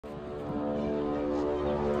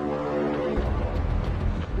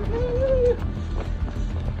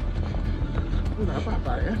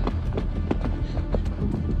Papa, eh?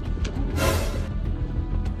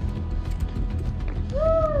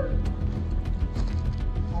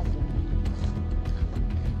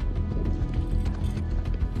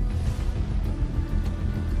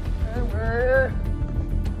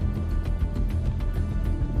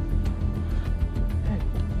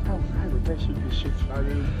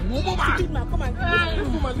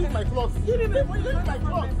 Come on. Leave my clothes. Leave my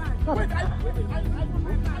clothes. Wait,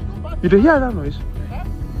 you don't hear that noise?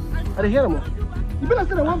 I don't hear them. You better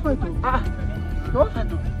say that one fight. No fight.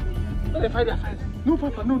 No, they fight their fight. No,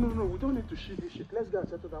 Papa, no. We don't need to shoot this shit. Let's go and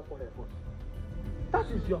settle down for the airport. That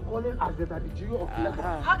is your calling as the Daddy G.O of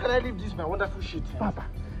Lagos. How can I leave this my wonderful shit? Papa,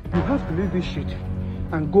 you have to leave this shit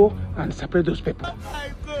and go and separate those people.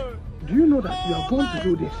 Do you know that you are going to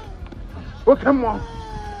do this? Oh, come on.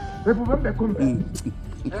 People want to come back.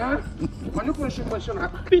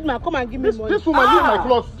 Big man, come and give me money. This woman leave my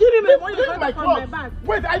clothes. Give me my money. Leave my clothes.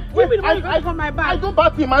 Wait, give me the money from my bag. I do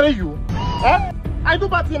bad to marry you. I do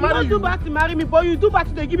bad to marry you. You do bad to marry me, but you do bad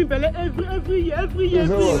to they give me belly every year.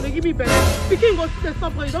 They give me belly. The king goes to the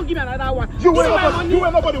stop, you don't give me another one. You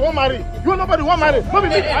and nobody won't marry. You and nobody won't marry. No,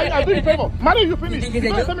 I do the favor. Marry you finish. You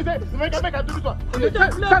don't tell me that. Make I do this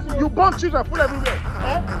one. You born children full everywhere.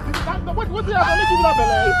 What do you have to make you that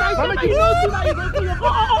belly?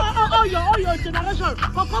 Oh, your generation.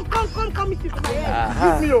 Come, me sit.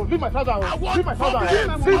 Leave my trouser. Leave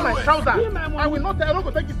my trouser. I will not. I don't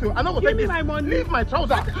go take it to. I don't go take it. My money. Leave my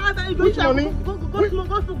trouser. Which money? Go.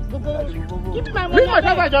 Give me my money. Leave my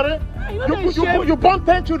trouser, Jerry. You born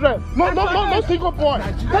 10 children. No single boy.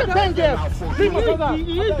 10 girls. Leave my trouser.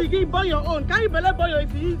 You born your own. Can you believe boy your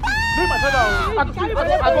easy? Leave my trouser.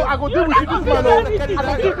 I go deal with you this man.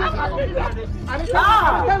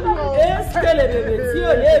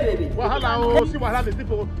 See what the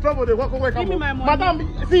people trouble they walk away. Give me my money.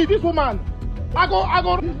 Madam, see this woman. I go. I'm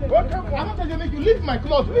not telling you, make you leave my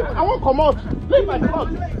clothes. I won't come out. Leave my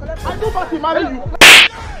clothes. I do party marry you.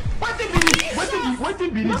 What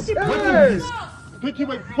did be this?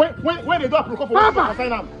 When they do a protocol for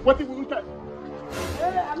sign up, what did we try?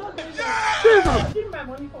 I'm not telling you. Jesus! Give me my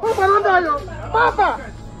money. Papa, don't die, yo. Papa!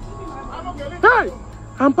 Hey!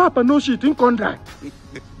 And Papa, no shit, in contract.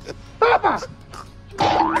 Papa!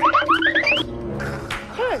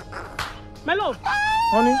 Hey! My love.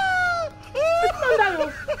 Honey? It's not that, yo.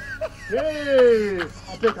 Hey!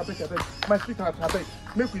 I beg. My sweetheart, I beg.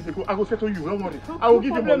 Make we go. I will settle you, don't worry. I will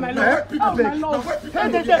give you money. My love. Oh, my love.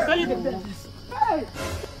 Hey!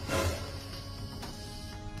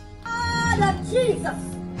 Oh, Jesus!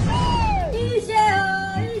 Ijeo.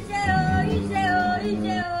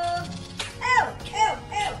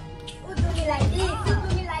 Who do me like this?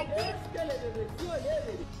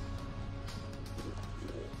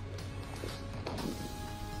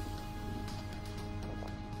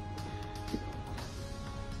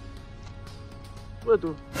 Wait,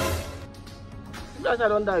 you guys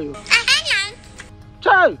don't die, you.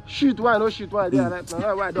 Child, shoot why no shoot why they are right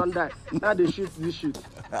now. Why don't die? Now they shoot this shit.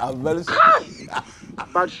 I'm very sorry.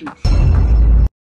 Bad shit.